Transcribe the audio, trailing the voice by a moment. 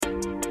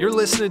You're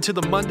listening to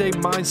the Monday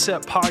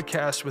Mindset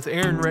Podcast with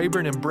Aaron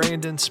Rayburn and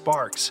Brandon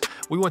Sparks.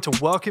 We want to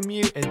welcome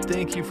you and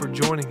thank you for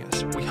joining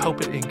us. We hope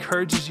it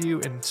encourages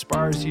you and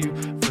inspires you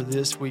for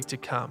this week to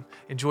come.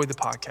 Enjoy the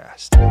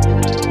podcast.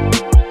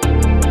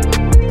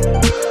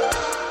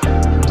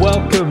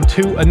 Welcome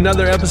to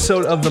another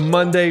episode of the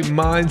Monday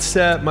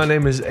Mindset. My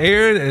name is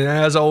Aaron, and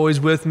as always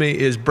with me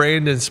is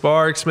Brandon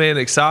Sparks. Man,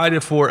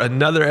 excited for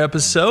another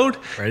episode.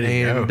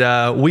 Ready to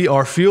go. We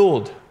are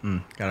fueled.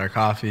 Got our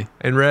coffee.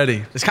 And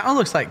ready. This kind of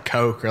looks like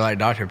Coke or like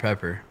Dr.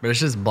 Pepper, but it's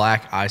just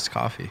black iced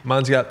coffee.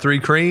 Mine's got 3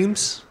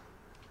 creams.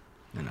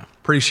 You know.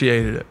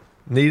 Appreciated it.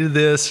 Needed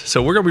this.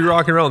 So we're going to be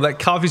rocking and rolling. That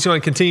coffee's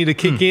going to continue to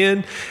kick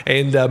in.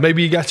 And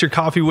maybe you got your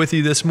coffee with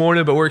you this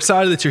morning, but we're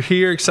excited that you're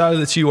here, excited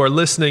that you are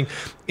listening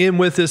in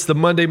with us. The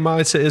Monday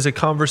Mindset is a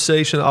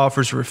conversation that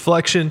offers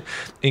reflection,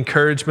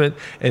 encouragement,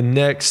 and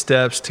next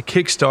steps to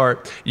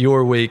kickstart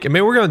your week. And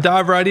man, we're going to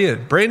dive right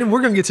in. Brandon,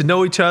 we're going to get to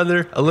know each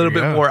other a little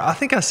bit more. I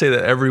think I say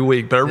that every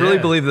week, but I really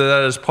believe that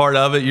that is part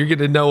of it. You're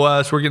getting to know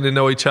us. We're getting to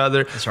know each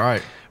other. That's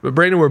right. But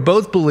Brandon, we're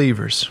both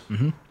believers.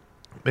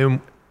 Mm-hmm.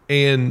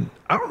 And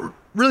I don't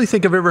really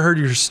think I've ever heard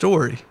your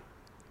story.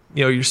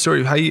 You know, your story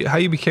of how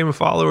you became a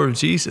follower of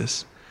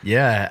Jesus.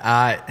 Yeah,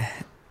 I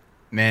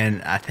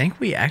think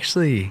we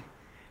actually,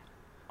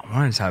 I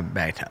want to talk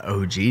back to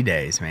OG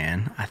days,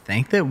 man. I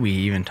think that we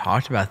even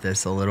talked about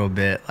this a little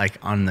bit, like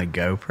on the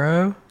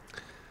GoPro.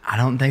 I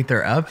don't think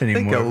they're up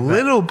anymore. I think a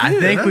little bit. I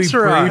think we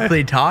right.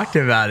 briefly talked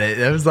about it.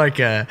 It was like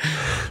it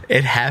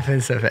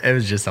happened so fast. It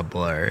was just a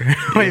blur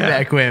way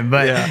back when.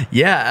 But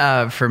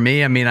for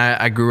me, I mean,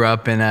 I grew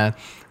up in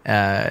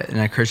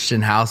a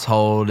Christian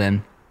household,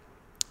 and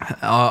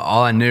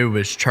all I knew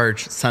was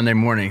church Sunday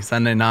morning,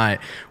 Sunday night,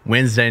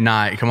 Wednesday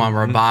night. Come on,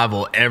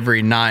 revival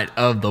every night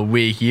of the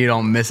week. You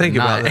don't miss a night.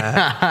 About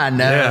that. I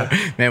know,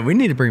 man. We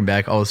need to bring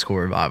back old school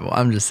revival.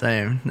 I'm just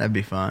saying that'd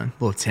be fun.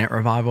 A little tent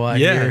revival out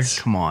here.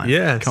 Come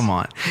on, come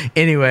on.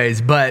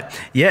 Anyways, but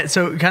yeah,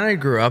 so kind of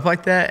grew up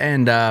like that,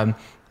 and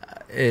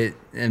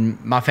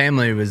and my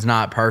family was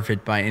not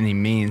perfect by any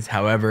means.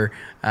 However,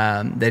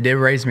 they did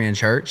raise me in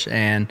church,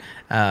 and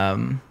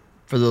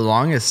for the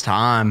longest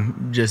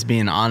time, just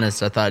being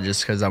honest, I thought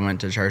just because I went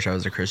to church, I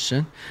was a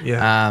Christian.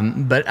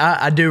 But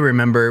I do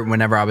remember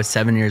whenever I was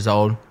 7 years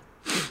old,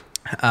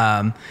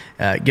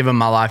 giving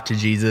my life to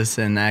Jesus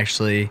and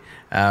actually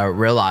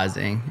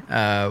realizing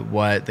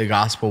what the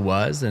gospel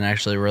was, and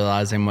actually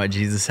realizing what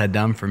Jesus had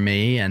done for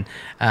me. And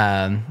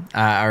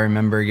I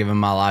remember giving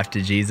my life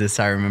to Jesus.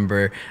 I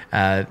remember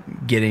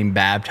getting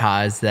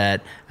baptized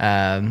that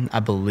I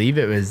believe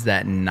it was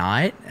that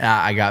night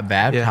I got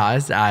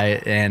baptized.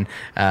 I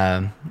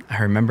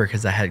remember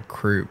because I had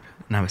croup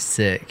and I was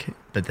sick,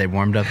 but they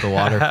warmed up the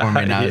water for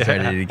me and I was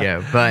ready to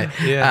go. But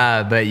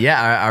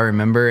I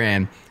remember,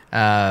 and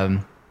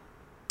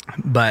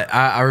but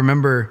I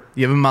remember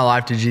giving my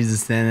life to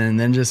Jesus then, and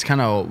then just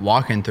kind of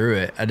walking through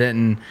it. I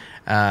didn't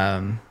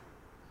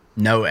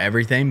know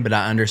everything, but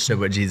I understood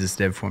what Jesus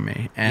did for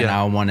me, and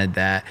I wanted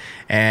that.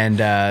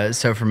 And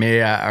so for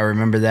me, I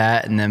remember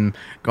that, and then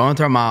going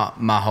through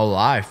my whole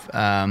life,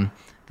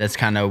 that's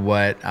kind of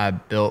what I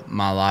built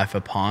my life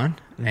upon.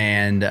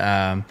 And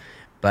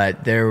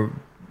but there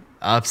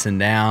ups and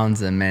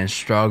downs, and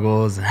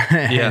struggles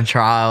and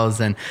trials,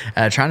 and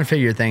trying to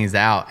figure things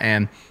out.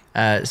 And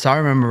so I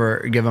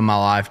remember giving my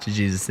life to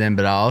Jesus then,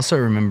 but I also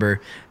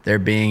remember there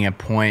being a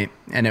point,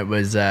 and it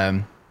was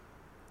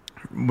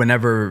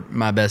whenever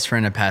my best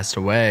friend had passed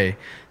away,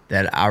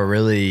 that I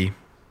really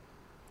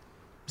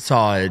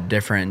saw a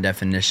different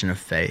definition of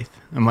faith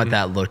and what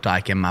that looked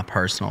like in my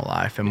personal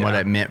life, and what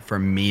it meant for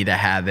me to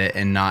have it,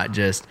 and not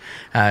just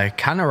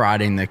kind of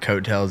riding the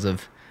coattails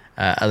of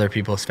other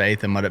people's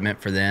faith and what it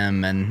meant for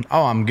them, and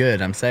I'm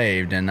good, I'm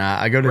saved, and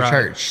I go to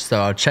church, so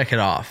I'll check it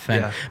off.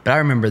 And but I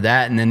remember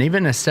that, and then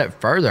even a step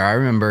further, I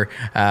remember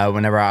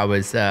whenever I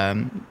was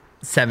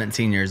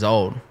 17 years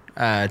old,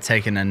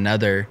 taking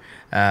another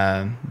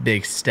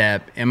big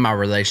step in my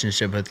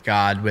relationship with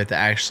God, with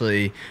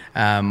actually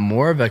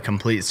more of a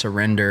complete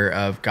surrender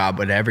of God,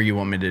 whatever you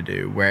want me to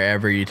do,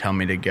 wherever you tell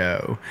me to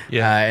go.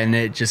 And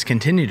it just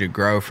continued to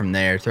grow from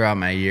there throughout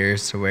my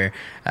years, to where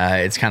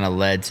it's kind of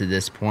led to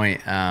this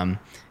point,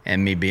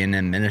 and me being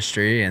in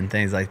ministry and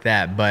things like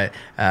that. But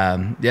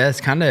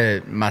it's kind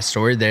of my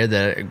story there,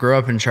 that I grew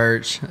up in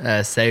church,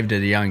 saved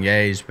at a young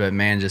age, but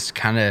man, just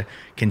kind of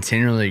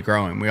continually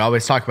growing. We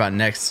always talk about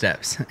next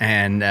steps,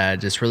 and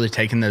just really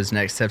taking those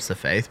next steps of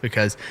faith,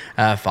 because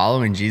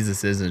following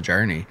Jesus is a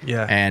journey.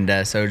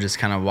 And so just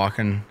kind of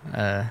walking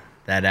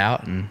that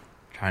out and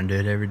trying to do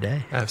it every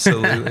day.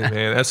 Absolutely,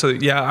 man.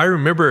 Absolutely. Yeah, I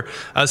remember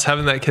us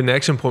having that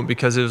connection point,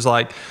 because it was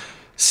like,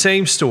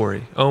 same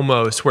story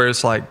almost, where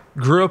it's like,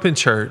 grew up in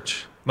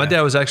church. My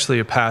dad was actually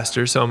a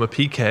pastor, so I'm a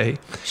PK.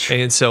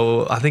 And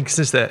so I think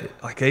since that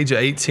age of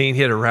 18,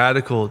 he had a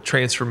radical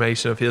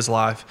transformation of his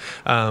life,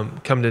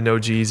 come to know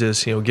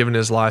Jesus, giving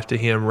his life to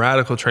him,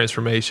 radical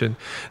transformation.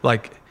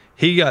 Like,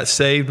 he got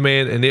saved,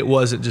 man, and it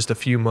wasn't just a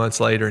few months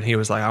later, and he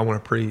was like, I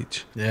want to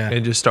preach. Yeah.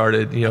 And just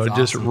started, That's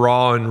just awesome.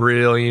 raw and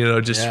real,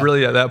 just Yeah.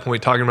 really at that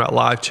point talking about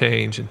life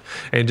change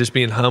and just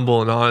being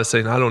humble and honest,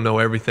 saying, I don't know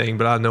everything,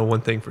 but I know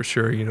one thing for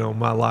sure,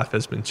 my life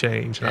has been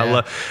changed.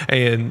 Yeah.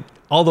 And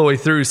all the way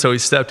through. So he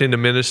stepped into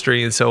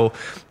ministry. And so,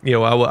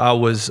 I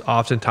was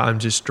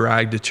oftentimes just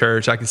dragged to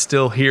church. I could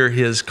still hear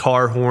his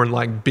car horn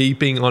like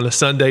beeping on a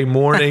Sunday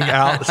morning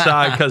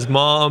outside because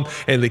mom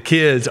and the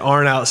kids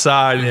aren't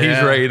outside and he's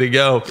Yeah. ready to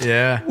go.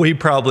 Yeah. We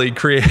probably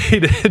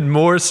created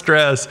more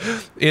stress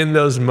in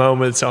those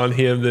moments on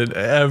him than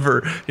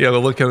ever,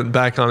 looking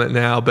back on it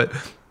now. But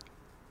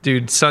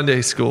dude,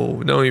 Sunday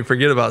school, don't even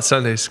forget about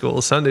Sunday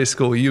school. Sunday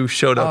school, you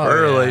showed up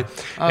early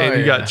and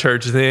you got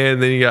church then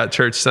you got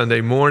church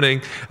Sunday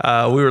morning.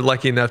 We were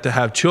lucky enough to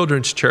have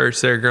children's church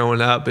there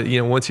growing up. But,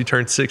 once you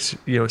turned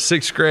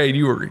sixth grade,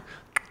 you were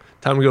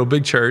time to go to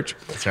big church.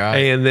 That's right.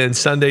 And then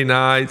Sunday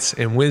nights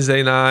and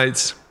Wednesday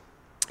nights.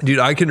 Dude,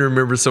 I can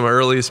remember some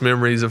earliest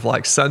memories of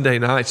like Sunday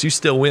nights. You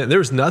still went. There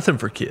was nothing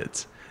for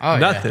kids. Oh,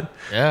 nothing.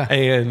 Yeah.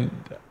 And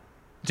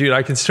dude,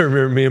 I can still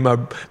remember me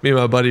and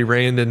my buddy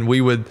Randon,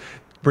 we would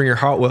bring our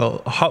Hot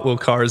Wheel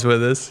cars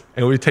with us,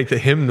 and we'd take the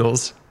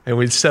hymnals and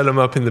we'd set them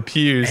up in the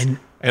pews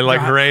and like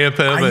ramp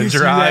them I and used to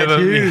do drive that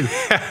them.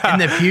 too.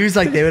 And the pews,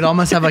 like they would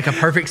almost have like a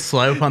perfect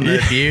slope on the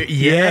pew.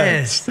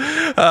 Yes.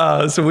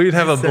 So we'd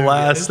have That's a so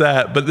blast good.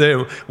 that, but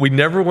then we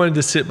never wanted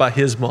to sit by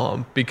his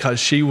mom because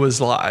she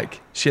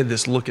had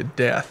this look of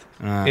death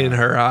in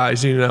her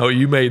eyes.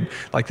 You made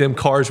like them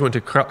cars went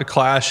to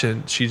clash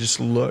and she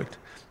just looked,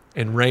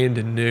 and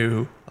Randon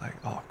knew like,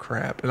 oh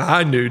crap. And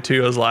I knew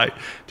too. I was like,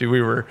 dude,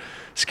 we were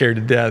scared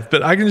to death.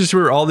 But I can just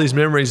remember all these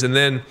memories. And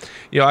then,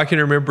 I can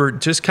remember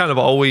just kind of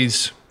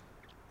always,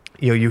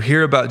 you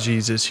hear about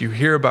Jesus, you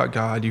hear about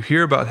God, you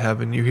hear about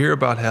heaven, you hear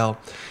about hell,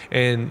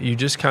 and you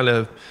just kind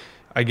of,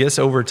 I guess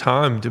over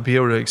time to be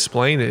able to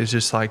explain it, it's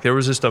just like there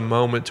was just a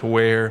moment to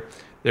where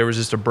there was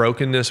just a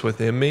brokenness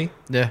within me.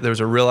 Yeah. There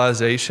was a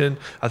realization,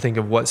 I think,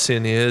 of what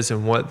sin is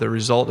and what the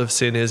result of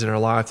sin is in our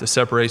life, the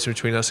separation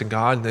between us and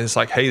God. And then it's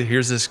like, hey,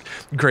 here's this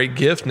great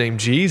gift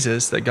named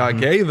Jesus that God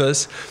gave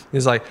us.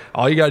 It's like,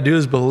 all you got to do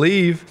is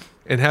believe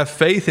and have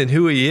faith in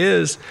who he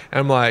is.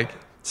 And I'm like,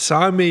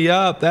 sign me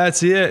up.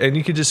 That's it. And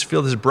you could just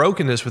feel this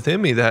brokenness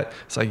within me that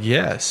it's like,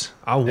 yes,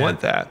 I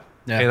want that.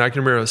 Yeah. And I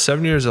can remember I was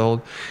 7 years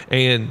old.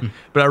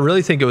 But I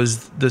really think it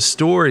was the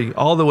story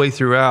all the way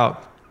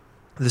throughout,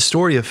 the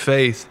story of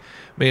faith,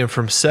 man,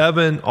 from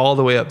 7 all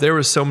the way up. There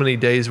was so many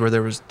days where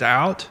there was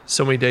doubt,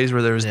 so many days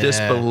where there was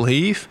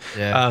disbelief.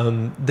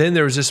 Yeah. Then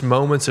there was just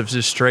moments of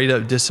just straight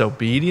up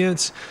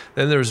disobedience.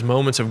 Then there was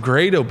moments of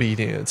great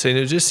obedience. And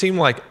it just seemed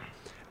like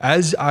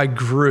as I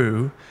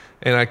grew,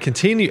 and I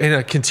continue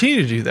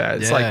to do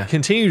that. It's like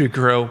continue to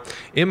grow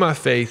in my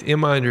faith, in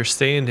my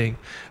understanding.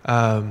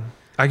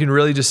 I can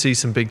really just see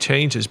some big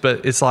changes,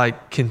 but it's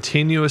like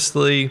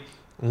continuously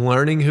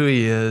learning who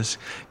he is,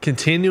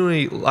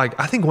 continually, like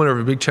I think one of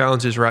our big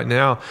challenges right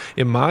now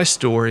in my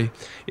story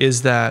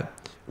is that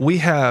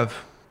I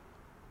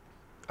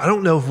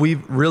don't know if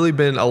we've really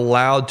been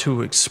allowed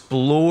to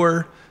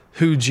explore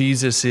who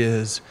Jesus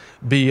is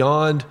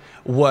beyond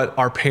what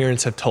our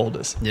parents have told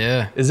us.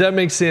 Yeah. Does that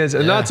make sense?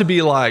 And not to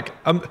be like,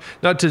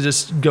 not to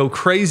just go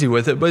crazy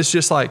with it, but it's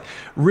just like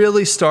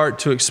really start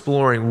to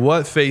exploring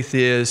what faith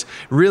is,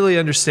 really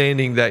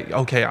understanding that,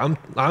 okay,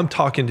 I'm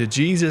talking to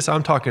Jesus,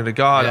 I'm talking to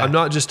God. Yeah. I'm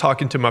not just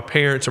talking to my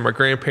parents or my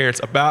grandparents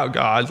about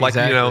God. Like,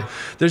 Exactly.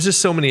 there's just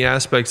so many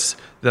aspects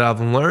that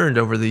I've learned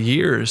over the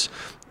years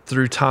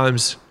through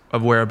times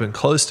of where I've been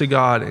close to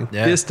God and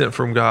distant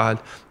from God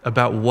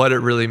about what it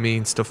really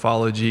means to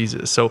follow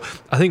Jesus. So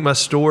I think my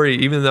story,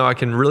 even though I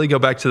can really go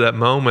back to that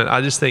moment,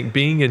 I just think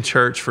being in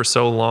church for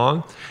so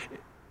long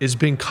has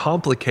been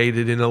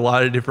complicated in a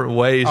lot of different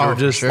ways. Oh, or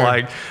just for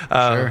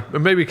sure. or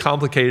maybe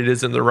complicated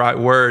isn't the right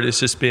word. It's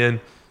just been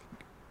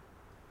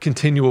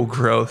continual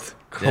growth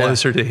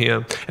closer to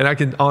him. And I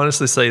can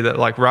honestly say that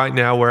like right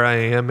now where I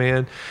am,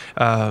 man,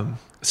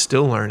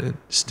 still learning,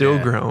 still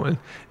growing.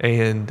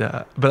 And,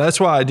 but that's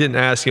why I didn't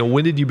ask,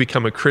 when did you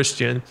become a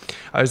Christian?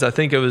 I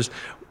think it was,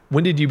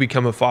 when did you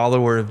become a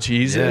follower of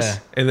Jesus? Yeah.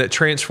 And that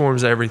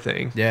transforms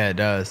everything. Yeah, it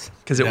does.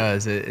 'Cause it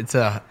does. It's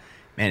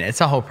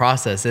a whole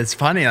process. It's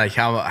funny, like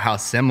how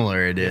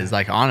similar it is.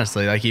 Like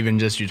honestly, like even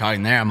just you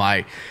talking there, I'm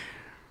like,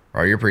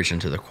 bro, you're preaching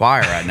to the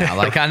choir right now.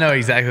 Like I know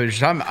exactly what you're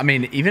talking about. I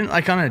mean, even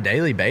like on a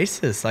daily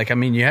basis, like, I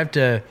mean, you have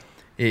to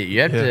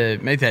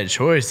make that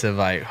choice of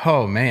like,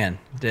 oh man,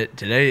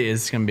 today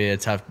is going to be a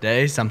tough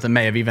day. Something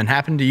may have even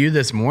happened to you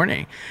this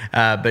morning.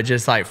 But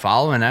just like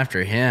following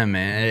after him,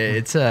 and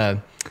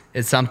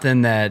it's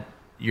something that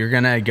you're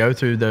going to go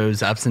through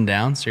those ups and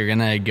downs. You're going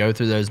to go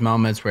through those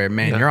moments where,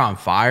 man, you're on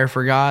fire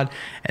for God.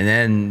 And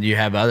then you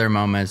have other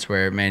moments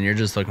where, man, you're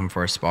just looking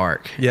for a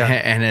spark. Yeah.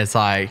 And it's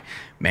like,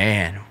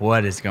 man,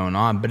 what is going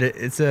on? But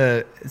it's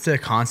a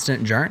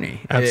constant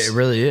journey. It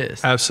really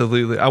is.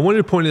 Absolutely. I wanted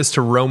to point this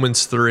to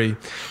Romans 3,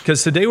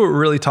 because today what we're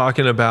really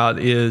talking about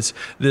is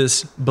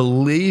this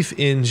belief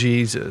in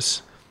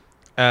Jesus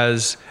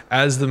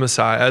as the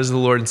Messiah, as the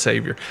Lord and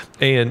Savior.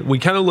 And we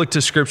kind of look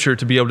to Scripture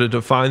to be able to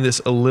define this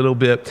a little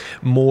bit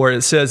more.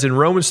 It says in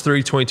Romans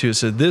 3:22, it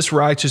says, "This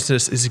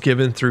righteousness is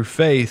given through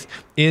faith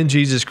in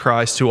Jesus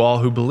Christ to all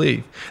who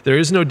believe. There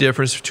is no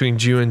difference between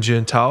Jew and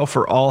Gentile,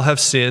 for all have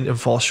sinned and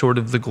fall short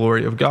of the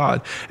glory of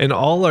God. And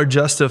all are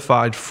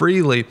justified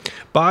freely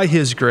by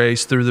his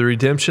grace through the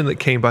redemption that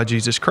came by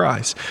Jesus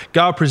Christ.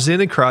 God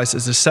presented Christ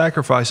as a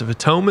sacrifice of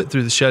atonement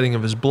through the shedding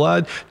of his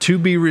blood to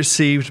be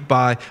received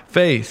by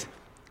faith.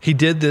 He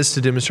did this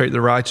to demonstrate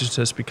the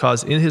righteousness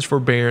because in his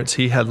forbearance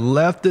he had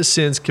left the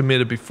sins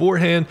committed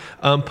beforehand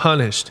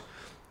unpunished.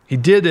 He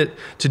did it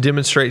to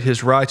demonstrate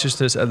his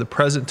righteousness at the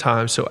present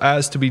time so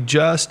as to be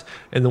just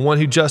and the one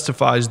who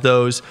justifies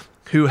those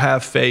who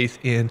have faith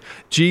in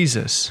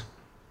Jesus."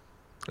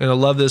 And I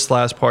love this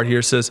last part here.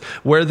 It says,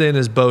 "Where then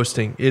is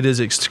boasting? It is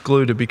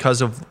excluded.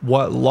 Because of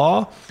what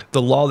law?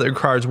 The law that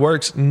requires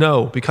works?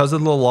 No, because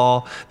of the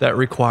law that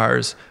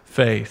requires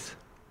faith.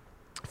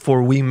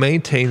 For we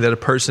maintain that a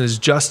person is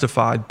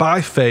justified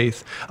by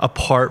faith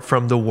apart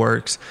from the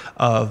works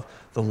of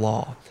the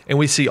law." And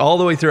we see all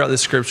the way throughout the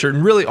Scripture,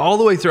 and really all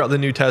the way throughout the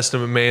New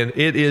Testament, man,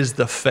 it is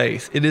the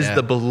faith. It is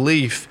the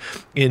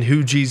belief in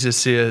who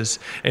Jesus is,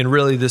 and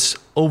really this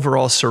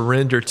overall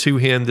surrender to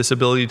him, this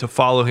ability to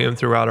follow him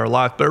throughout our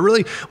life. But I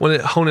really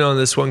want to hone in on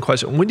this one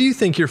question. When do you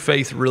think your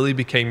faith really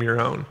became your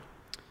own?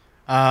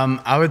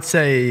 I would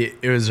say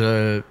it was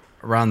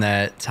around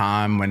that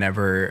time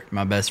whenever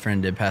my best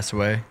friend did pass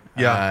away.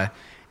 Yeah.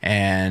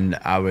 And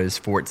I was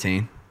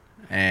 14.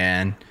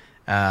 And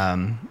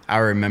I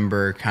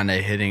remember kind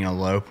of hitting a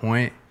low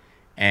point,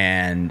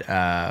 and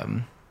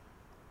I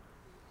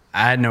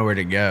had nowhere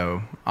to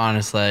go,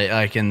 honestly,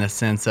 like in the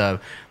sense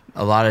of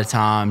a lot of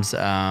times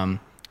I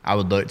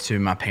would look to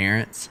my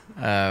parents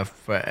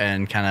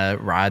and kind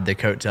of ride the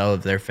coattail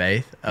of their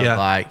faith of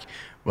like,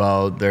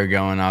 well, they're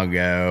going, I'll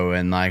go.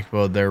 And like,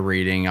 well, they're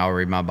reading, I'll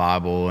read my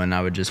Bible. And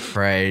I would just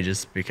pray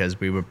just because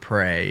we would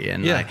pray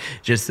and like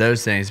just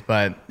those things.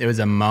 But it was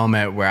a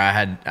moment where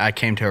I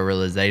came to a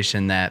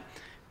realization that,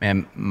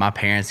 man, my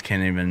parents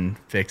can't even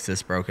fix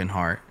this broken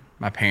heart.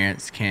 My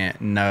parents can't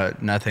know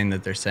nothing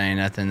that they're saying,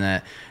 nothing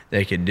that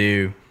they could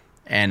do.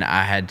 And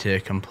I had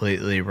to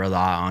completely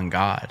rely on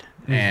God.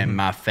 Mm-hmm. And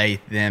my faith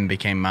then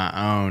became my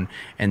own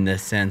in the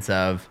sense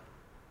of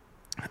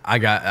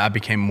I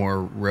became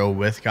more real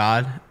with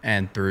God,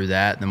 and through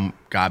that, then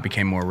God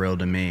became more real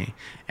to me,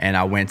 and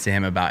I went to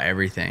him about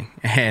everything.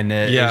 And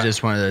it was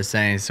just one of those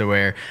things to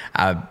where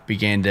I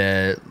began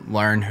to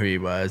learn who he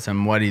was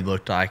and what he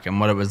looked like and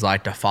what it was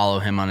like to follow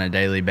him on a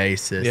daily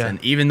basis.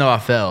 And even though I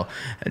fell,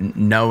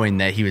 knowing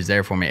that he was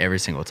there for me every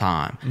single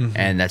time. Mm-hmm.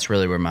 And that's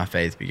really where my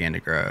faith began to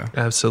grow.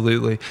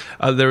 Absolutely.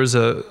 There was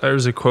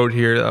a quote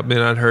here. I mean,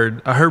 I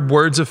heard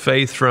words of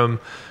faith from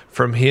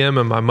him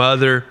and my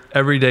mother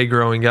every day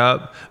growing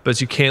up,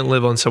 but you can't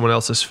live on someone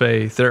else's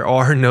faith. There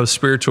are no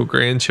spiritual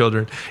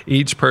grandchildren.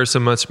 Each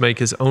person must make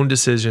his own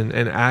decision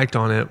and act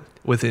on it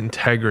with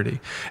integrity.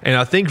 And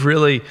I think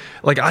really,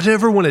 like, I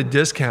never want to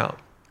discount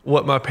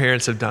what my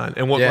parents have done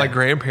and what my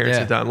grandparents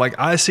have done. Like,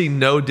 I see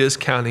no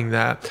discounting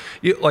that.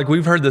 Like,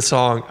 we've heard the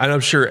song, and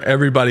I'm sure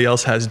everybody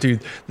else has,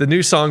 dude, the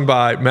new song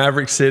by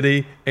Maverick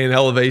City and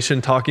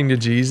Elevation, Talking to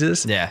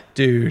Jesus. Yeah.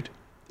 Dude.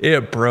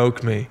 It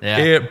broke me. Yeah.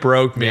 It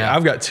broke me. Yeah.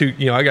 I got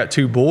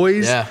two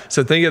boys. Yeah.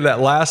 So think of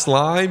that last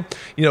line.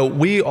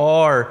 We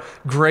are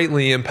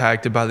greatly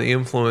impacted by the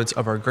influence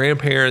of our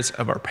grandparents,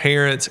 of our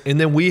parents, and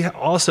then we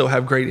also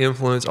have great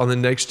influence on the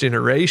next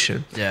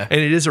generation. Yeah.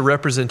 And it is a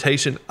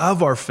representation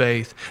of our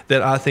faith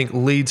that I think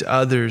leads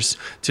others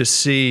to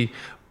see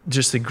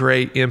just the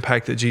great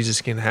impact that Jesus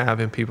can have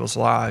in people's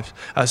lives.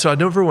 So I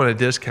never want to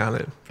discount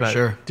it. But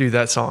sure. Dude,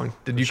 that song.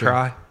 Did you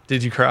cry?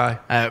 Did you cry?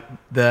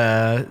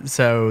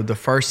 So the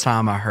first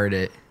time I heard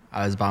it,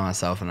 I was by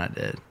myself and I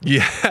did.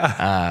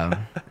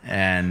 Yeah.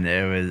 And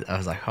I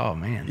was like, oh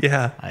man.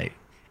 Yeah. Like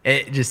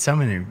it just so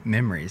many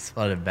memories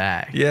flooded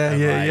back.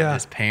 Yeah.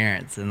 His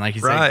parents and like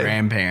you said,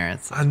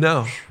 grandparents. I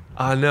know.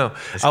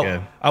 That's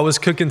good. I was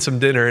cooking some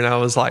dinner and I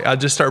was like, I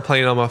just started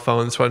playing on my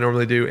phone. That's what I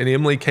normally do. And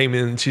Emily came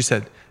in and she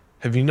said,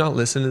 have you not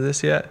listened to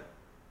this yet?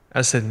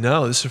 I said,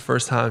 no, this is the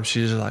first time.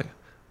 She's just like,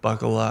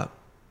 buckle up.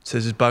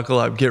 Says, just buckle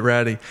up, get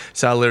ready.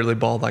 So I literally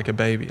bawled like a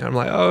baby. I'm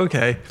like, oh,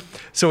 okay.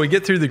 So we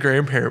get through the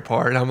grandparent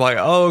part, and I'm like,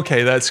 oh,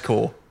 okay, that's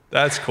cool.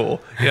 That's cool.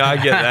 I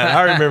get that.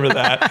 I remember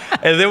that.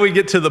 And then we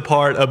get to the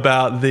part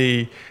about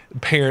the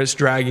parents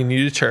dragging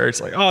you to church.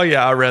 Like, oh,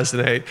 yeah, I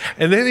resonate.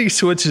 And then he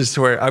switches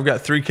to where I've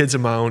got 3 kids of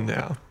my own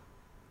now.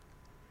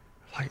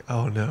 Like,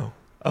 oh, no.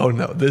 Oh,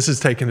 no, this is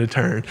taking a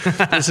turn.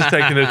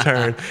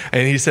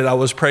 And he said, I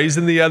was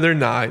praising the other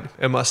night,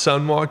 and my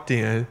son walked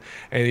in,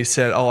 and he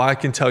said, oh, I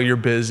can tell you're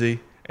busy.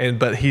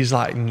 But he's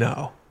like,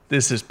 no,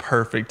 this is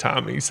perfect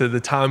timing. He said, the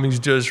timing's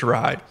just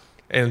right.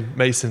 And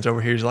Mason's over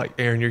here. He's like,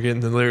 Aaron, you're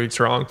getting the lyrics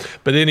wrong.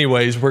 But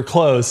anyways, we're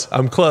close.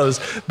 I'm close.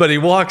 But he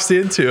walks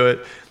into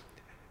it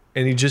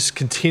and he just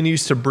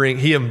continues to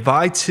he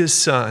invites his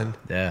son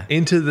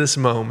into this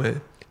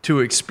moment to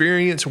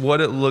experience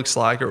what it looks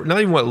like, or not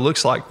even what it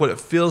looks like, what it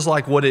feels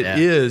like, what it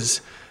is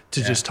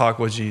to just talk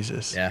with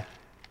Jesus. Yeah.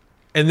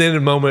 And then in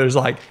a moment, it was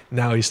like,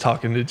 now he's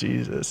talking to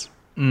Jesus.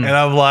 And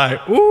I'm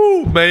like,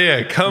 ooh,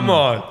 man, come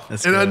on.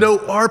 That's and good. I know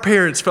our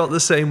parents felt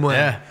the same way.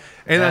 Yeah.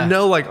 And Yeah. I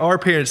know like our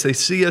parents, they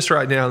see us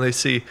right now and they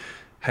see,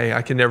 hey,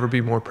 I can never be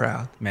more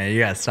proud. Man, you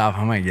gotta stop.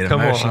 I'm gonna get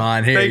Come emotional on.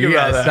 on here. Think You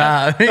about gotta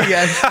stop. You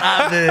gotta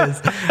stop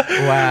this.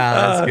 Wow,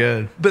 that's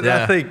good. But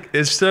yeah. I think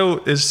it's so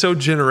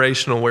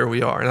generational where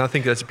we are. And I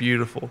think that's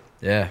beautiful.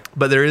 Yeah.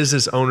 But there is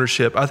this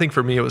ownership. I think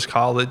for me, it was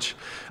college.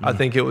 I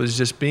think it was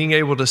just being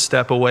able to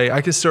step away.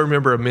 I can still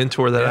remember a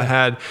mentor that I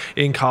had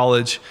in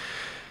college.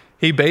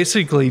 He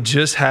basically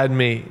just had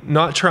me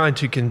not trying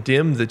to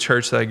condemn the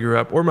church that I grew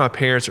up or my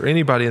parents or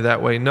anybody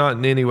that way, not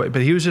in any way,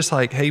 but he was just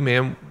like, hey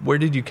man, where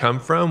did you come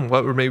from?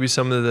 What were maybe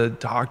some of the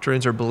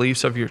doctrines or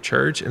beliefs of your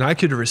church? And I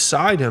could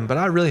recite them, but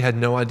I really had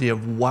no idea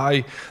of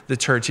why the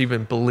church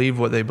even believed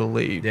what they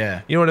believed.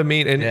 Yeah. You know what I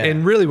mean?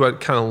 And really what I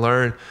kind of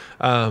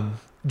learned,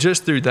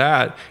 just through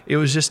that, it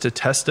was just a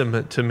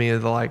testament to me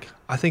of like,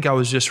 I think I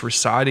was just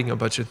reciting a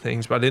bunch of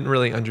things, but I didn't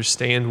really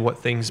understand what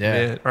things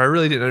meant, or I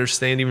really didn't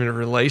understand even the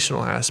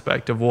relational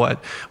aspect of what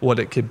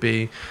it could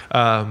be.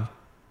 So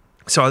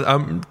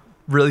I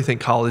really think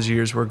college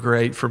years were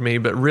great for me,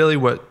 but really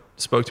what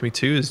spoke to me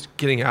too is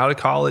getting out of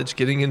college,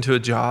 getting into a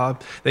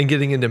job, then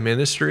getting into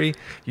ministry.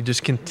 You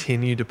just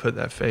continue to put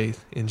that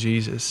faith in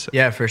Jesus.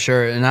 Yeah, for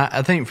sure. And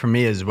I think for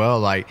me as well,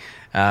 like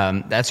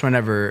that's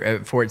whenever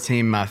at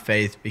 14 my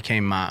faith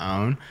became my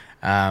own.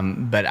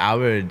 But I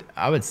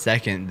would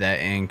second that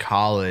in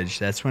college.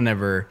 That's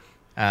whenever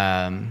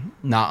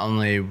not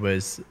only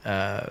was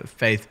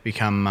faith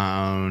become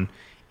my own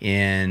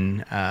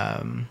in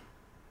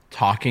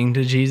talking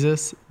to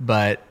Jesus,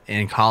 but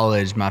in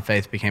college my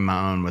faith became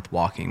my own with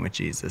walking with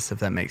Jesus, if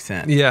that makes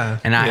sense. Yeah.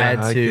 And I had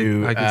I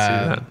to could see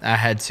that. I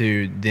had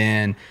to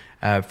then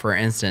for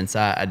instance,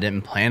 I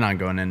didn't plan on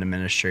going into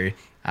ministry.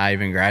 I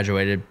even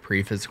graduated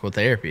pre-physical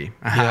therapy.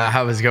 Yeah.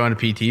 I was going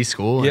to PT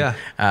school. And,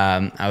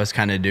 Yeah. I was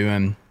kind of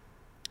doing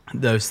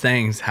those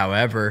things.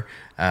 However,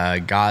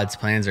 God's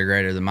plans are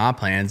greater than my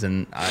plans.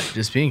 And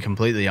just being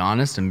completely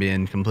honest and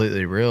being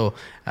completely real,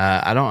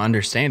 I don't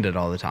understand it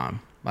all the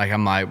time. Like,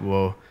 I'm like,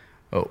 well,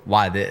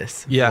 why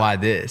this? Yeah. Why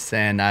this?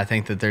 And I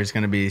think that there's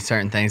going to be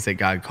certain things that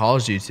God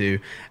calls you to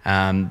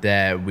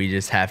that we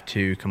just have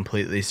to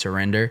completely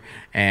surrender.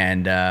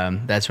 And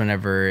that's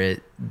whenever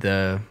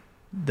the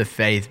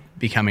faith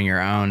becoming your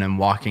own and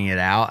walking it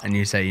out, and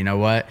you say, you know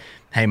what?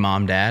 Hey,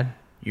 mom, dad,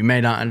 you may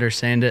not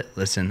understand it.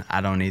 Listen,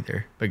 I don't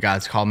either, but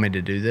God's called me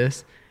to do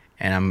this,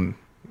 and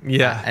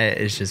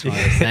it's just one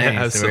of those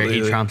things where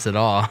he trumps it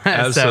all.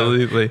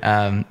 Absolutely.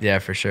 So, yeah,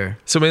 for sure.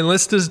 So, man,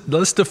 let's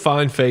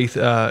define faith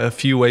a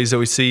few ways that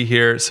we see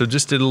here. So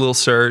just did a little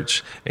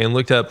search and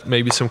looked up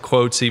maybe some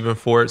quotes even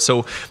for it.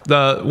 So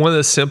one of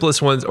the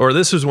simplest ones, or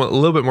this was one a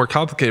little bit more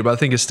complicated, but I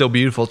think it's still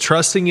beautiful.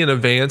 Trusting in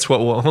advance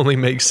what will only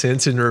make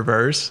sense in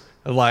reverse.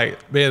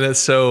 Like, man, that's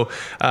so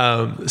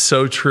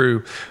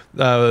true.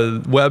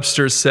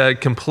 Webster said,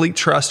 complete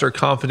trust or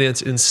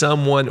confidence in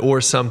someone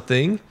or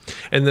something.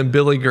 And then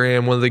Billy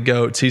Graham, one of the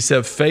GOATs, he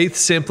said, faith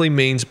simply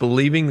means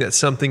believing that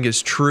something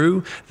is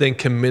true, then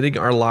committing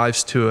our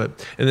lives to it.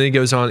 And then he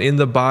goes on, in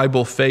the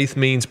Bible, faith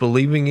means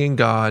believing in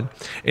God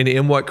and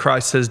in what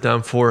Christ has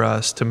done for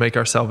us to make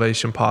our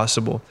salvation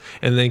possible,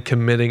 and then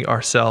committing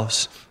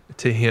ourselves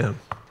to him.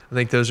 I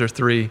think those are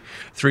three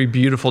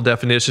beautiful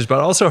definitions, but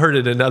I also heard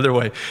it another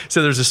way.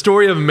 So there's a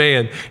story of a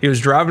man. He was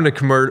driving a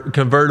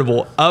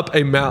convertible up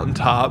a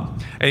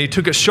mountaintop, and he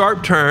took a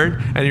sharp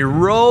turn, and he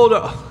rolled.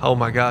 Oh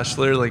my gosh,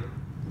 literally.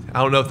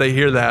 I don't know if they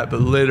hear that, but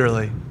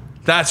literally.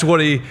 That's what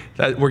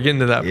we're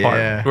getting to that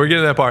part. We're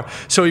getting to that part.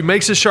 So he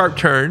makes a sharp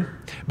turn,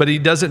 but he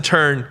doesn't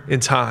turn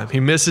in time. He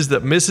misses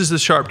the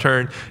sharp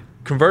turn.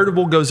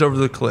 Convertible goes over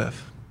the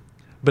cliff.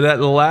 But at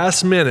the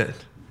last minute,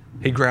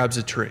 he grabs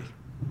a tree.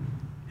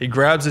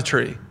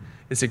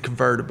 It's a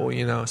convertible,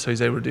 so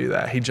he's able to do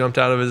that. He jumped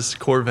out of his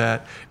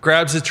Corvette,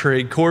 grabs a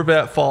tree.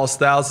 Corvette falls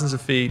thousands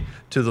of feet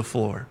to the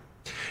floor.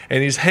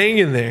 And he's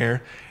hanging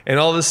there, and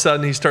all of a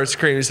sudden he starts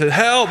screaming. He said,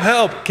 help,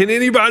 help. Can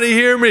anybody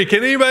hear me?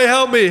 Can anybody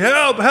help me?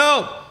 Help,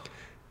 help.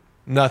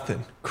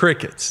 Nothing.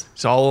 Crickets.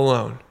 He's all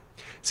alone.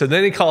 So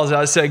then he calls out.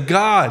 I said,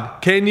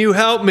 God, can you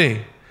help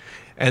me?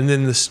 And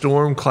then the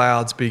storm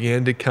clouds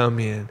began to come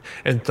in,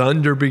 and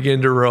thunder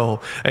began to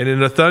roll. And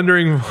in a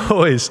thundering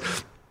voice,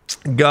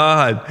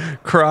 God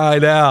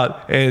cried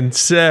out and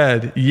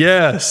said,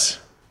 yes,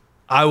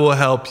 I will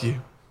help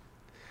you.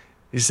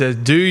 He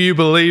said, do you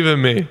believe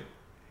in me?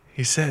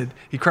 He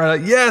cried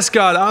out, yes,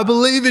 God, I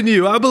believe in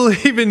you. I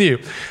believe in you.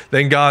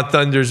 Then God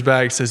thunders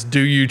back, says,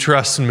 do you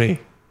trust me? He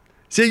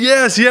said,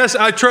 yes,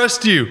 I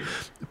trust you.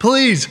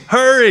 Please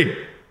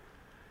hurry.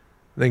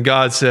 Then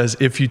God says,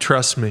 if you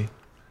trust me,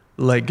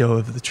 let go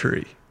of the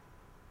tree.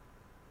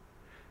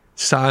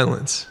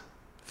 Silence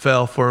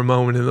fell for a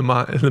moment in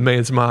the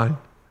man's mind.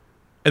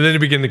 And then he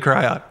began to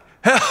cry out,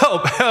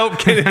 help, help,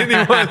 can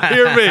anyone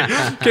hear me?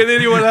 Can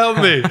anyone help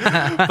me?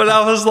 But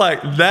I was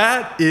like,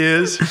 that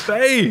is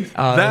faith.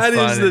 That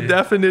is the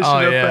definition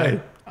of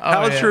faith.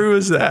 How yeah. true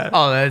is that?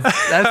 Oh,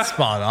 that's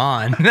spot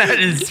on. That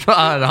is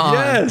spot on.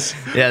 Yes.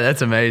 Yeah,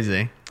 that's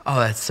amazing. Oh,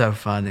 that's so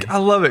funny. I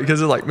love it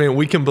because it's like, man,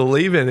 we can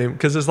believe in him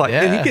because it's like,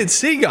 man, he can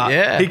see God.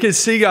 Yeah. He can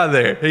see God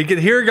there. He can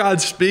hear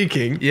God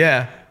speaking.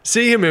 Yeah.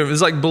 See him. It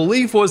was like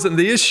belief wasn't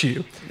the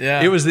issue.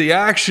 Yeah. It was the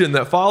action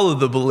that followed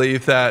the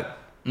belief that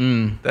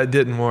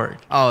didn't work.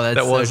 Oh, that's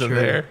that so wasn't true.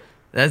 there.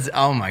 That's,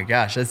 oh my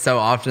gosh, that's so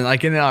often,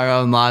 like in our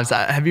own lives.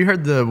 Have you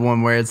heard the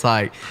one where it's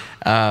like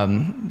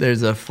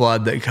there's a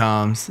flood that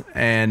comes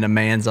and a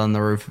man's on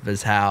the roof of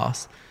his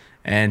house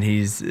and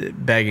he's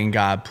begging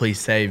God, please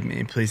save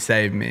me, please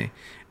save me.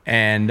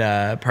 And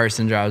a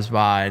person drives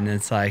by and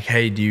it's like,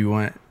 hey, do you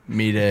want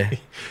me to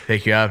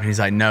pick you up? And he's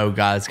like, no,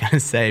 God's going to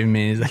save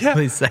me. He's like,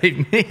 please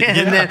save me.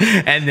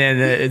 And then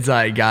it's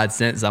like God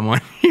sent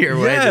someone your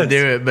way to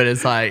do it. But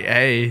it's like,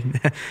 hey,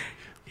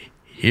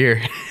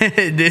 here,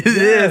 do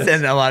this.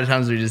 And a lot of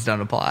times we just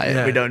don't apply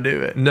it. We don't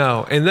do it.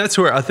 No. And that's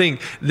where I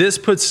think this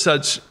puts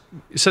such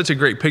a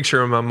great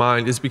picture in my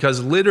mind, is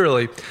because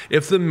literally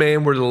if the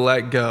man were to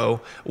let go,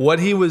 what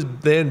he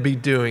would then be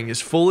doing is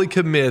fully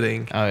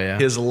committing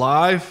his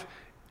life,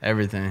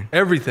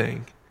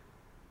 everything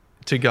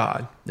to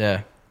God.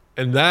 Yeah.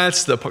 And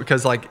that's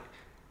because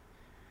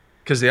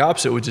the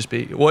opposite would just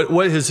be,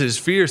 what is his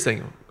fears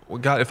thinking? Well,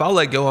 God, if I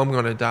let go, I'm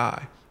going to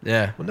die.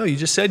 Yeah. Well, no, you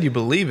just said you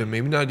believe in me.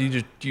 No,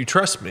 do you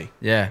trust me?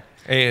 Yeah.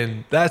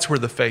 And that's where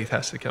the faith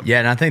has to come. Yeah,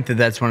 and I think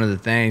that's one of the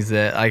things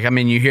that, like, I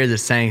mean, you hear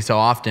this saying so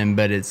often,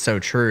 but it's so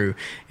true,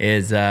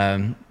 is,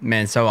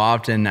 man, so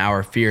often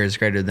our fear is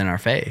greater than our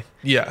faith.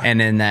 Yeah.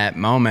 And in that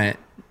moment,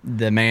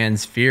 the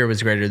man's fear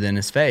was greater than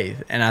his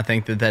faith. And I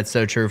think that's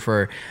so true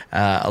for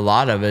a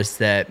lot of us,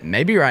 that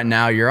maybe right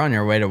now you're on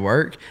your way to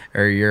work,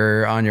 or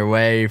you're on your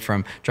way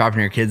from dropping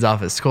your kids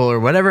off at school,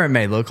 or whatever it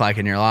may look like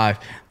in your life.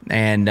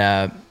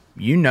 And,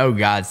 you know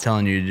God's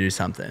telling you to do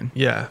something.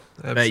 Yeah,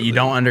 absolutely. But you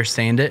don't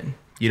understand it.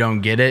 You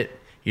don't get it.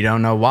 You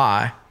don't know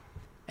why.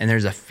 And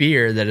there's a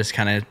fear that is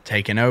kind of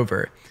taken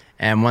over.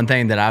 And one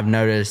thing that I've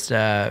noticed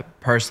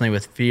personally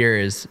with fear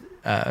is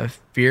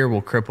fear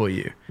will cripple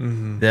you.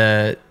 Mm-hmm.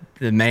 The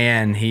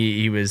man,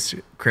 he was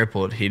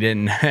crippled. He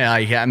didn't,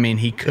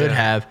 he could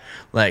have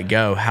let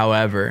go.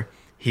 However,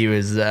 he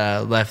was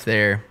left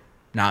there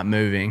not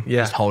moving,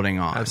 just holding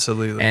on.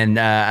 Absolutely. And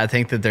I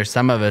think that there's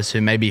some of us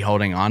who may be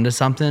holding on to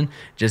something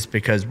just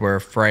because we're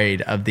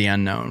afraid of the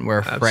unknown. We're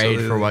afraid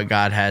for what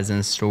God has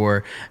in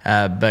store.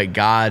 But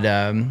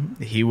God,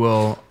 he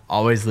will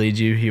always lead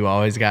you. He will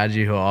always guide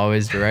you. He'll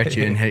always direct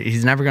you. And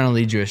he's never going to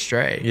lead you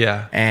astray.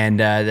 Yeah.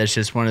 And that's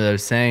just one of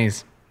those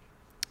things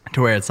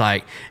to where it's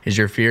like, is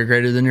your fear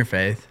greater than your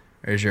faith?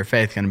 Or is your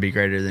faith going to be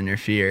greater than your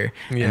fear?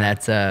 Yeah. And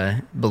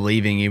that's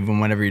believing even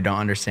whenever you don't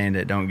understand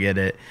it, don't get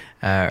it,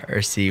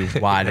 or see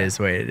why it is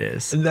the way it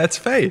is. And that's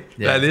faith.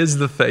 Yeah. That is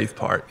the faith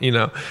part.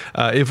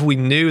 If we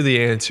knew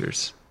the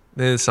answers,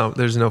 then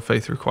there's no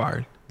faith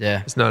required.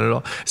 Yeah. It's not at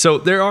all. So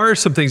there are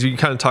some things you're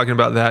kind of talking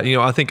about that.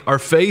 I think our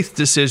faith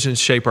decisions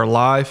shape our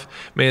life.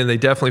 Man, they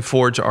definitely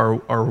forge our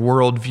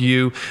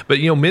worldview. But,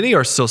 many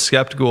are still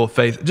skeptical of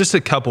faith. Just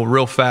a couple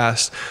real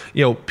fast.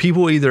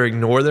 People either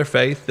ignore their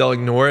faith, they'll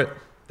ignore it.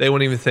 They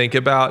won't even think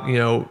about,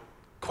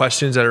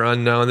 questions that are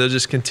unknown. They'll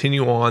just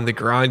continue on the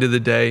grind of the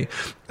day.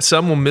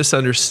 Some will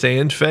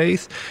misunderstand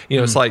faith.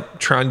 It's like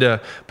trying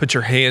to put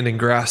your hand and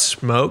grasp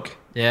smoke.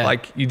 Yeah.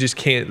 Like they just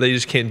can't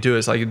do it.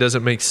 It's like, it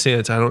doesn't make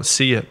sense. I don't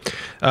see it.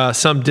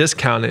 Some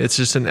discount it. It's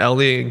just an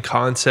alien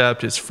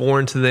concept. It's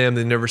foreign to them.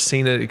 They've never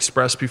seen it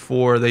expressed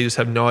before. They just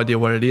have no idea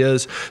what it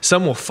is.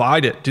 Some will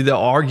fight it. They'll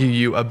argue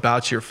you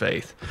about your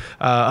faith.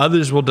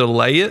 Others will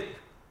delay it.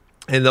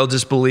 And they'll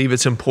just believe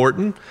it's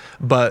important,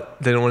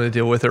 but they don't want to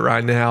deal with it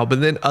right now.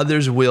 But then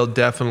others will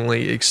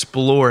definitely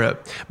explore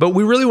it. But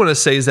we really want to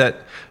say is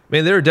that,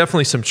 man, there are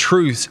definitely some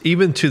truths,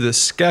 even to the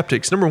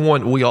skeptics. Number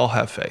one, we all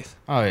have faith.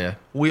 Oh, yeah.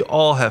 We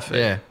all have faith.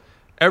 Yeah.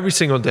 Every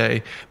single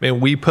day,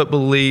 man, we put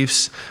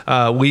beliefs,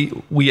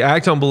 we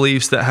act on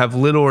beliefs that have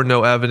little or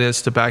no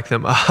evidence to back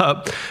them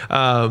up.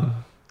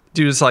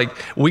 Dude, it's like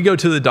we go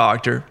to the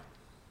doctor,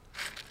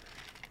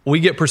 we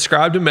get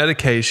prescribed a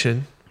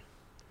medication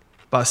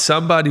by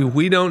somebody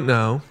we don't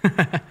know.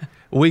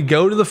 We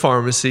go to the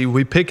pharmacy,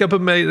 we pick up the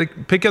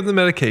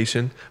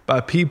medication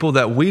by people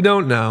that we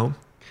don't know,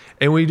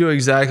 and we do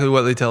exactly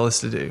what they tell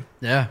us to do.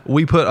 Yeah.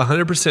 We put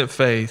 100%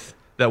 faith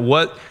that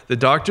what the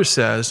doctor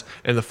says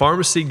and the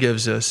pharmacy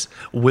gives us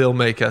will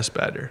make us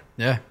better.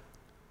 Yeah.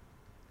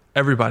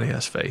 Everybody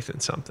has faith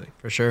in something.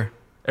 For sure.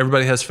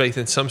 Everybody has faith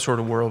in some sort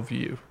of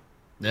worldview.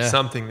 Yeah.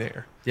 Something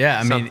there.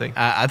 Yeah,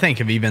 I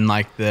think of even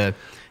like the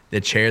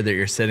chair that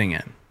you're sitting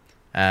in.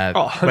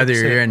 Whether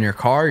you're in your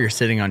car, you're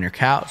sitting on your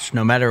couch,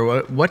 no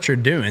matter what you're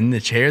doing, the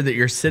chair that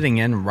you're sitting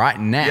in right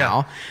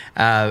now,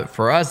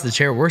 for us, the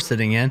chair we're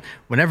sitting in,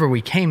 whenever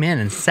we came in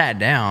and sat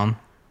down,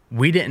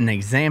 we didn't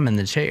examine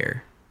the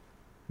chair.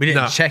 We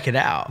didn't check it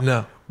out.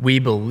 No. We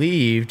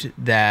believed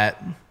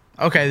that,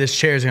 okay, this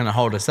chair is going to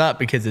hold us up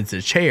because it's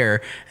a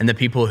chair, and the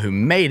people who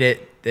made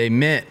it, they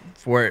meant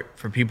for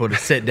people to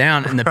sit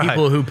down, and the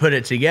people who put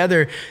it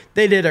together,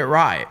 they did it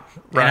right.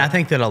 And I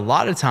think that a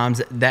lot of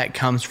times that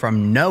comes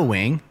from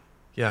knowing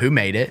Yeah. who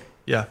made it,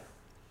 Yeah.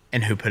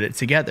 and who put it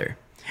together.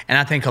 And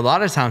I think a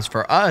lot of times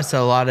for us,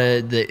 a lot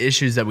of the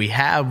issues that we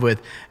have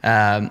with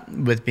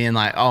being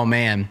like, oh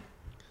man,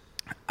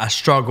 I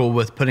struggle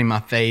with putting my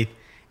faith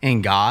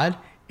in God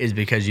is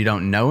because you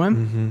don't know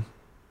him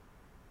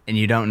and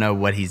you don't know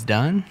what he's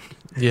done.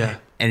 Yeah.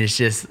 And it's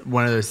just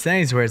one of those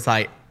things where it's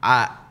like,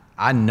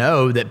 I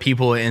know that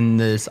people in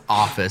this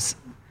office,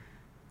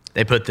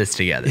 they put this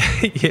together.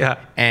 Yeah.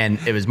 And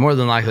it was more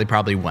than likely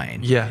probably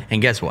Wayne. Yeah.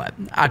 And guess what?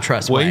 I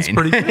trust Wayne's Wayne.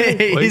 pretty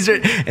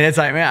good. And it's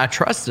like, man, I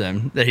trust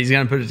him that he's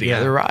going to put it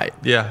together right.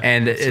 Yeah.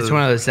 And absolutely. it's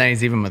one of those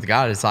things, even with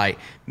God, it's like,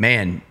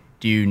 man,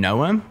 do you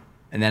know him?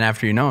 And then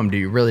after you know him, do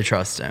you really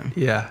trust him?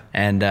 Yeah.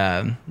 And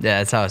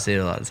that's how I see it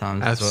a lot of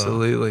times.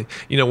 Absolutely.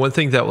 You know, one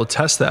thing that will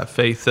test that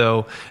faith,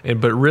 though,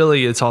 but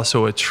really it's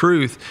also a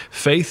truth,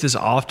 faith is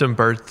often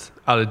birthed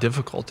out of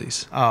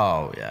difficulties.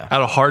 Oh, yeah.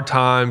 Out of hard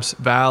times,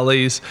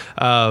 valleys.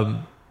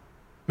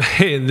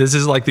 And this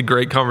is like the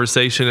great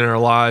conversation in our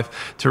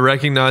life to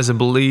recognize and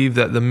believe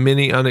that the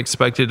many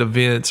unexpected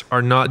events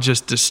are not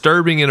just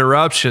disturbing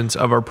interruptions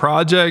of our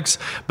projects,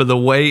 but the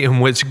way in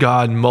which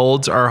God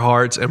molds our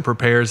hearts and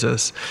prepares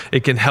us.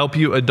 It can help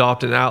you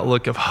adopt an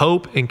outlook of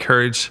hope and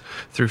courage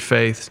through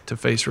faith to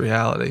face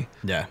reality.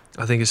 Yeah.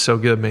 I think it's so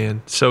good,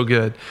 man. So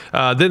good.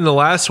 Then the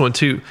last one,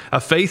 too. A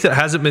faith that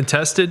hasn't been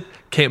tested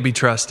can't be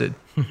trusted.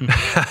 What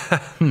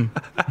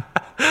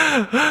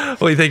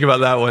do you think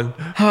about that one?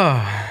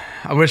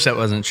 I wish that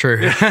wasn't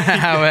true.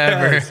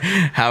 However,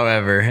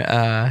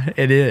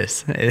 it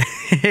is.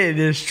 It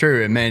is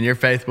true. And man, your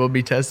faith will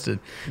be tested.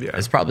 Yeah.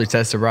 It's probably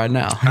tested right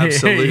now.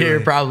 Absolutely. You're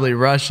probably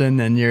rushing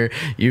and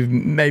you've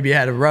maybe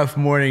had a rough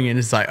morning and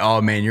it's like,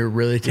 oh man, you're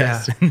really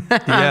testing.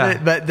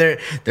 Yeah. But there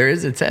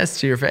is a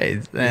test to your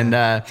faith.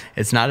 And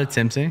it's not a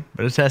tempting,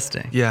 but a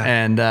testing. Yeah.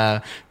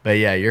 And but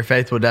yeah, your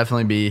faith will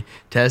definitely be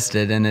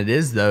tested. And it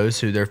is those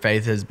who their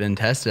faith has been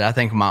tested. I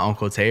think of my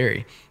Uncle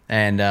Terry.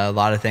 And a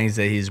lot of things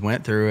that he's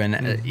went through.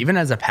 And even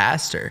as a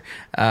pastor,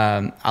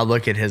 I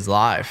look at his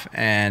life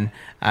and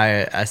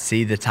I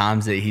see the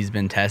times that he's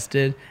been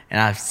tested and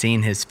I've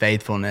seen his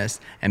faithfulness.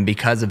 And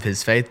because of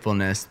his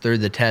faithfulness through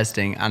the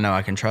testing, I know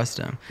I can trust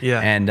him. Yeah.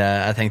 And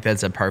I think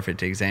that's a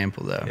perfect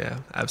example, though. Yeah,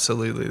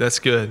 absolutely. That's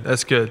good.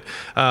 That's good.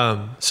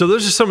 So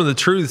those are some of the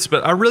truths,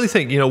 but I really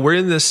think, we're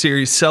in this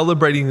series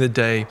celebrating the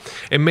day.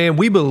 And man,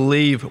 we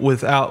believe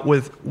with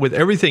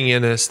everything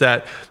in us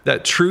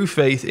that true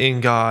faith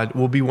in God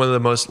will be one of the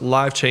most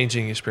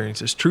life-changing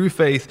experiences. True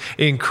faith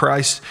in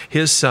Christ,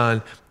 his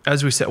son,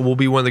 as we said, will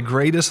be one of the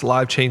greatest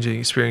life-changing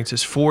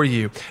experiences for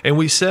you. And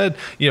we said,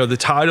 the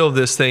title of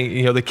this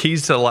thing, the key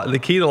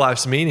to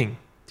life's meaning,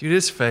 dude,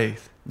 is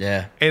faith.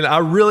 Yeah. And I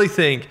really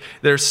think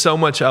there's so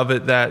much of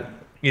it that,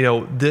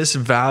 this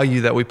value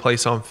that we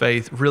place on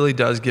faith really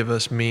does give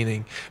us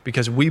meaning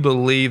because we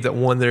believe that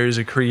one, there is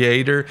a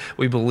creator.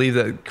 We believe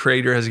that the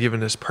creator has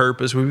given us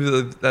purpose. We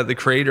believe that the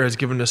creator has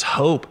given us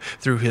hope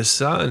through his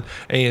son.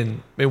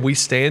 And we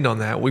stand on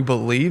that. We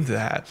believe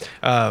that.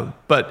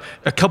 But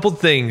a couple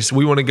things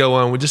we want to go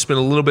on. We just spend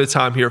a little bit of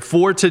time here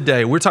for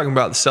today. We're talking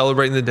about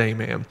celebrating the day,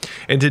 man.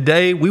 And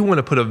today we want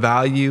to put a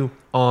value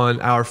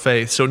on our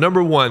faith. So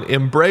number one,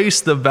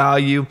 embrace the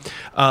value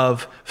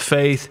of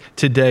faith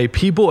today.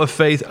 People of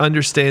faith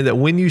understand that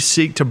when you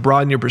seek to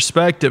broaden your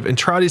perspective and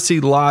try to see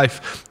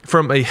life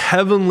from a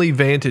heavenly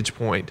vantage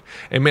point,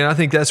 and man, I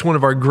think that's one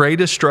of our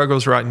greatest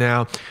struggles right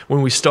now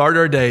when we start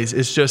our days.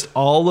 It's just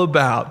all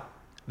about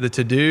the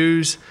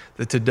to-dos,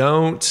 the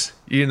to-don'ts,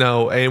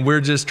 and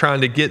we're just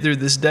trying to get through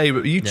this day.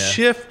 But you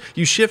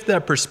shift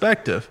that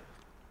perspective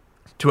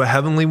to a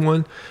heavenly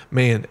one,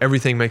 man,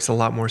 everything makes a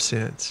lot more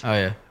sense. Oh,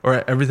 yeah.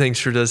 Or everything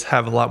sure does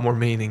have a lot more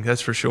meaning, that's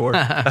for sure.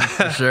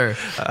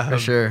 For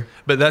sure.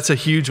 But that's a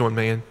huge one,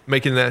 man,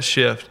 making that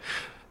shift.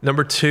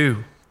 Number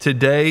two,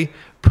 today,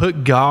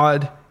 put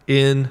God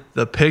in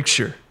the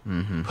picture.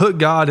 Mm-hmm. Put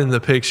God in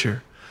the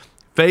picture.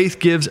 Faith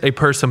gives a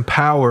person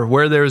power.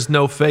 Where there is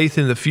no faith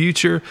in the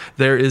future,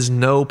 there is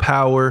no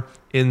power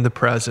in the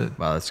present.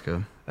 Wow, that's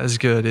good. That's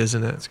good,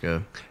 isn't it? That's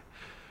good.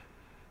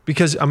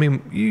 Because,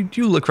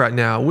 you look right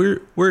now,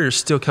 we're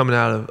still coming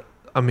out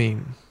of,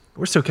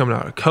 we're still coming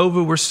out of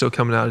COVID. We're still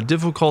coming out of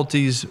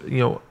difficulties.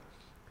 Dude,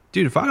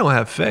 if I don't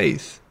have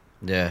faith,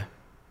 yeah,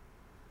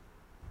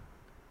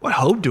 what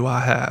hope do I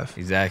have?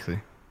 Exactly.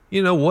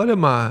 What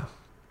am I,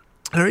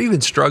 or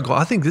even struggle.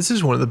 I think this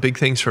is one of the big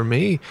things for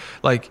me.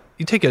 Like,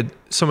 you take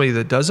somebody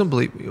that doesn't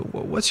believe,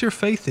 what's your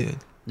faith in?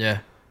 Yeah.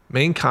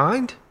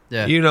 Mankind?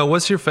 Yeah.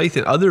 What's your faith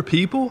in? Other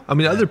people?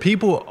 Other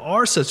people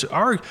are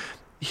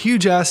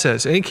huge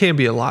assets, and it can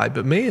be a lie,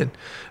 but man,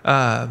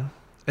 at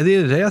the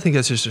end of the day, I think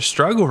that's just a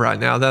struggle right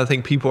now that I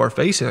think people are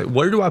facing. Like,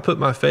 where do I put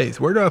my faith?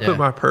 Where do I put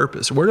my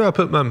purpose? Where do I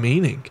put my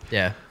meaning?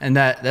 Yeah, and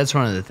that's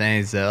one of the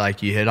things that,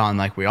 like, you hit on.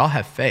 Like, we all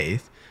have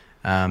faith.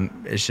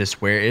 It's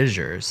just, where is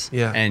yours?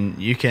 Yeah. And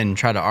you can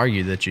try to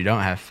argue that you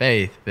don't have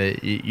faith,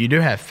 but you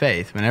do have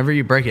faith. Whenever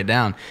you break it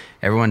down,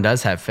 everyone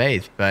does have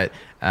faith. But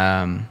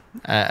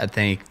I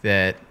think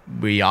that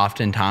we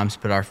oftentimes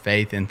put our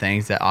faith in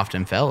things that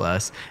often fail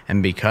us.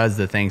 And because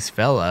the things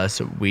fail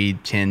us, we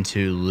tend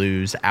to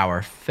lose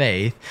our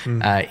faith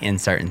in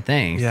certain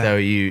things. Yeah. So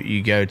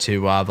you go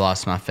to, well, I've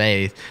lost my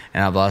faith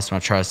and I've lost my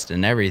trust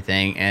in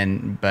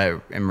everything.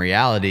 But in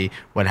reality,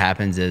 what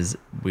happens is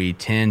we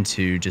tend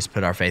to just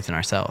put our faith in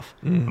ourselves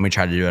and we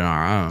try to do it on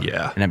our own.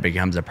 Yeah. And it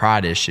becomes a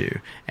pride issue.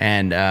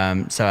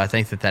 And so I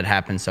think that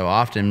happens so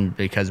often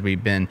because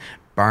we've been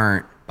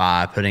burnt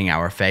by putting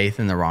our faith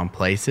in the wrong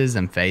places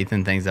and faith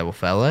in things that will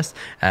fail us,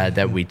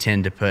 that we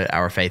tend to put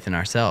our faith in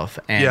ourselves.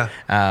 And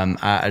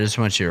I just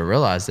want you to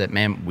realize that,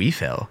 man, we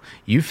fail.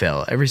 You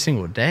fail every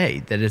single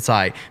day. That it's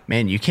like,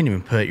 man, you can't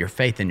even put your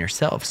faith in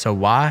yourself. So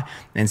why,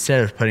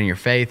 instead of putting your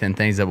faith in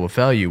things that will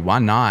fail you, why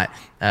not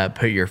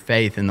put your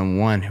faith in the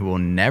one who will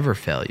never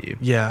fail you?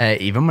 Yeah.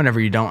 Even whenever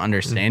you don't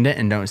understand it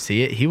and don't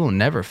see it, he will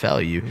never fail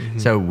you.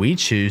 So we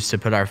choose to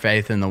put our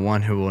faith in the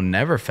one who will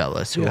never fail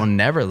us, who will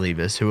never leave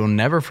us, who will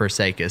never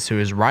forsake us, who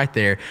is right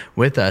there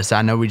with us.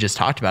 I know we just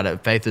talked about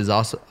it. Faith is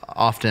also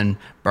often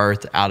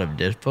birthed out of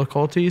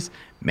difficulties.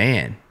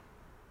 Man,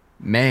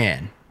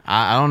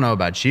 I don't know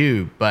about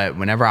you, but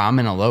whenever I'm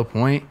in a low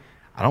point,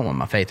 I don't want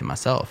my faith in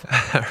myself.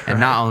 Right. And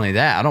not only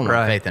that, I don't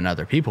want faith in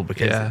other people,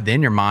 because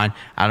then your mind,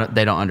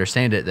 they don't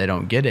understand it. They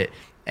don't get it.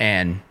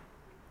 And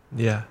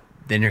then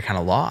you're kind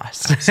of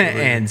lost.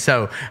 And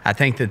so I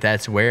think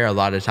that's where a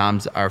lot of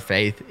times our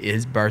faith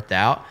is birthed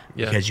out,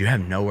 because you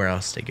have nowhere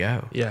else to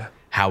go. Yeah.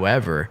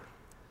 However,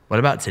 what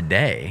about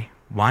today?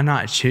 Why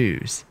not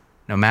choose,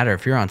 no matter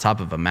if you're on top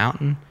of a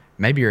mountain,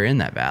 maybe you're in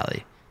that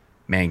valley,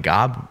 man,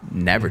 God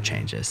never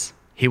changes.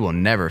 He will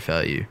never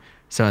fail you.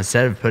 So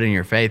instead of putting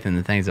your faith in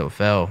the things that will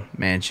fail,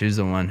 man, choose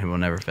the one who will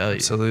never fail you.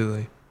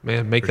 Absolutely.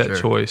 Man, make that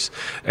choice.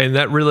 And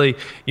that really,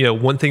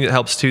 one thing that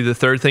helps too, the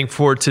third thing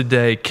for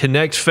today,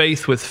 connect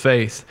faith with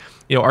faith.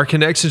 Our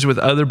connections with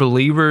other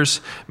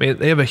believers, man,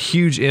 they have a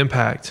huge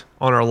impact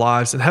on our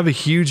lives and have a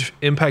huge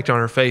impact on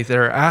our faith.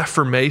 There are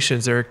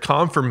affirmations, there are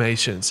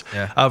confirmations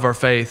of our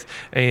faith.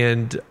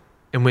 And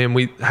when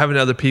we having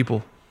other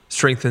people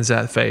strengthens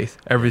that faith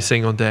every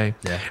single day.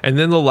 Yeah. And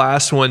then the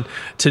last one,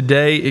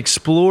 today,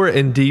 explore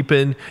and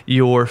deepen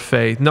your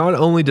faith. Not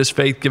only does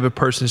faith give a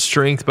person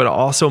strength, but it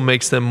also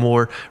makes them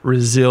more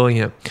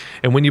resilient.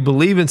 And when you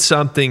believe in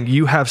something,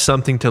 you have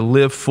something to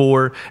live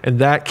for, and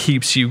that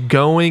keeps you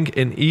going.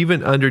 And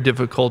even under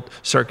difficult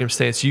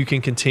circumstance, you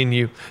can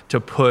continue to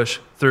push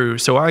through.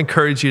 So I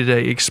encourage you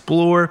today,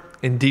 explore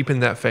and deepen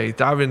that faith.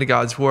 Dive into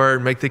God's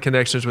word, make the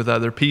connections with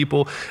other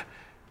people.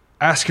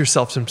 Ask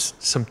yourself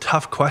some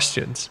tough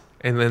questions,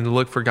 and then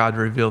look for God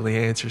to reveal the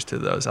answers to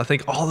those. I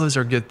think all those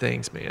are good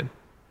things, man.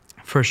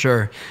 For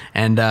sure.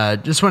 And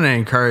just want to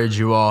encourage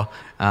you all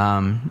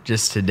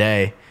just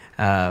today.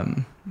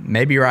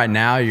 Maybe right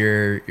now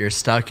you're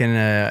stuck in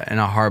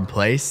a hard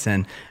place,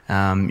 and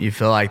you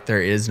feel like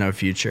there is no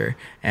future.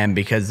 And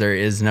because there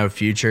is no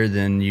future,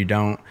 then you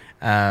don't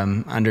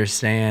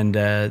understand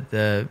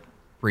the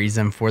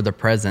reason for the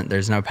present.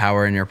 There's no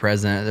power in your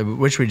present,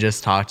 which we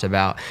just talked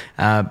about.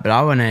 But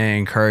I want to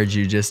encourage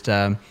you, just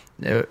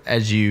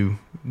as you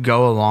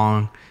go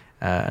along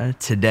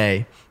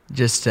today,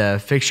 just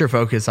fix your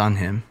focus on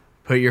Him.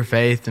 Put your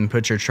faith and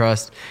put your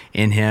trust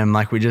in Him,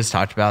 like we just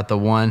talked about, the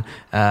one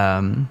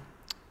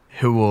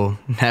who will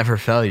never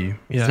fail you.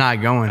 He's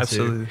not going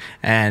to.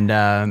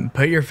 And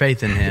put your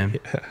faith in Him.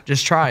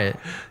 Just try it.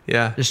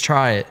 Just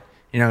try it.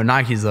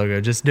 Nike's logo,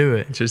 just do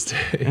it. Just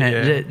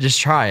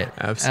try it.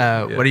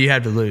 Absolutely. What do you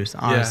have to lose,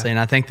 honestly? And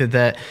I think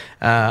that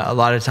a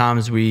lot of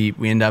times we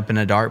end up in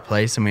a dark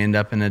place, and we end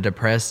up in a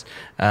depressed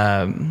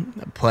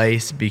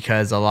place,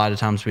 because a lot of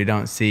times we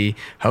don't see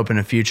hope in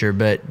a future.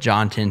 But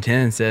John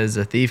 10:10 says,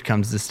 "A thief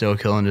comes to steal,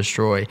 kill, and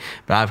destroy.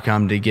 But I've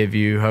come to give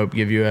you hope,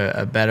 give you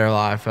a better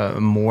life, a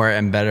more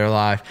and better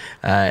life,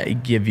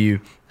 give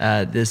you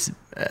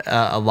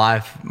a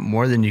life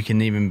more than you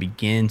can even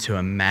begin to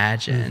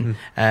imagine,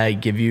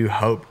 give you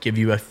hope, give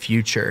you a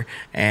future."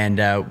 And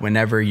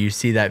whenever you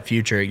see that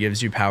future, it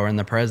gives you power in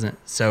the present.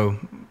 So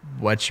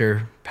what's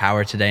your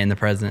power today in the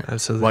present?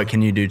 Absolutely. What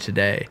can you do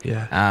today?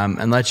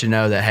 And let you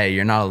know that, hey,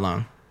 you're not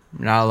alone.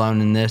 You're not alone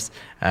in this.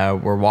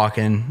 We're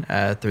walking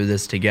through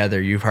this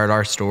together. You've heard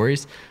our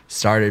stories.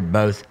 Started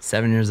both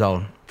 7 years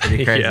old.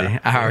 Pretty crazy.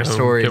 Our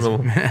stories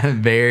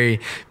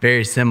very,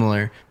 very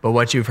similar. But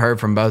what you've heard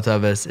from both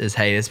of us is,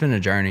 hey, it's been a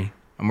journey,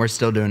 and we're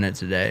still doing it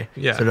today.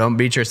 So don't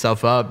beat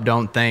yourself up.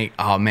 Don't think,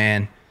 oh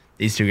man,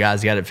 these two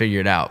guys got it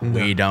figured out.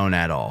 No. We don't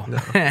at all. No.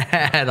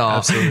 At all.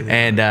 Absolutely.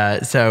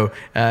 And so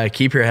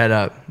keep your head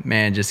up,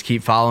 man. Just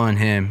keep following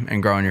Him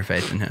and growing your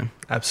faith in Him.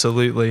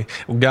 Absolutely.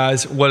 Well,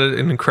 guys, what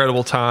an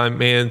incredible time,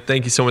 man.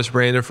 Thank you so much,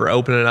 Brandon, for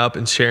opening up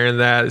and sharing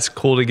that. It's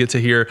cool to get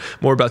to hear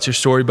more about your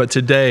story. But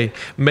today,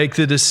 make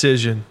the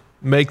decision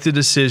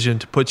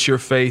to put your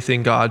faith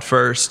in God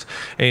first.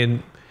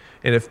 And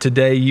if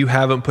today you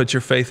haven't put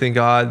your faith in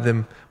God,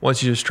 then why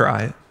don't you just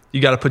try it?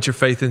 You got to put your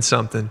faith in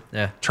something.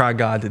 Try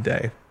God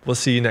today. We'll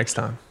see you next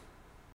time.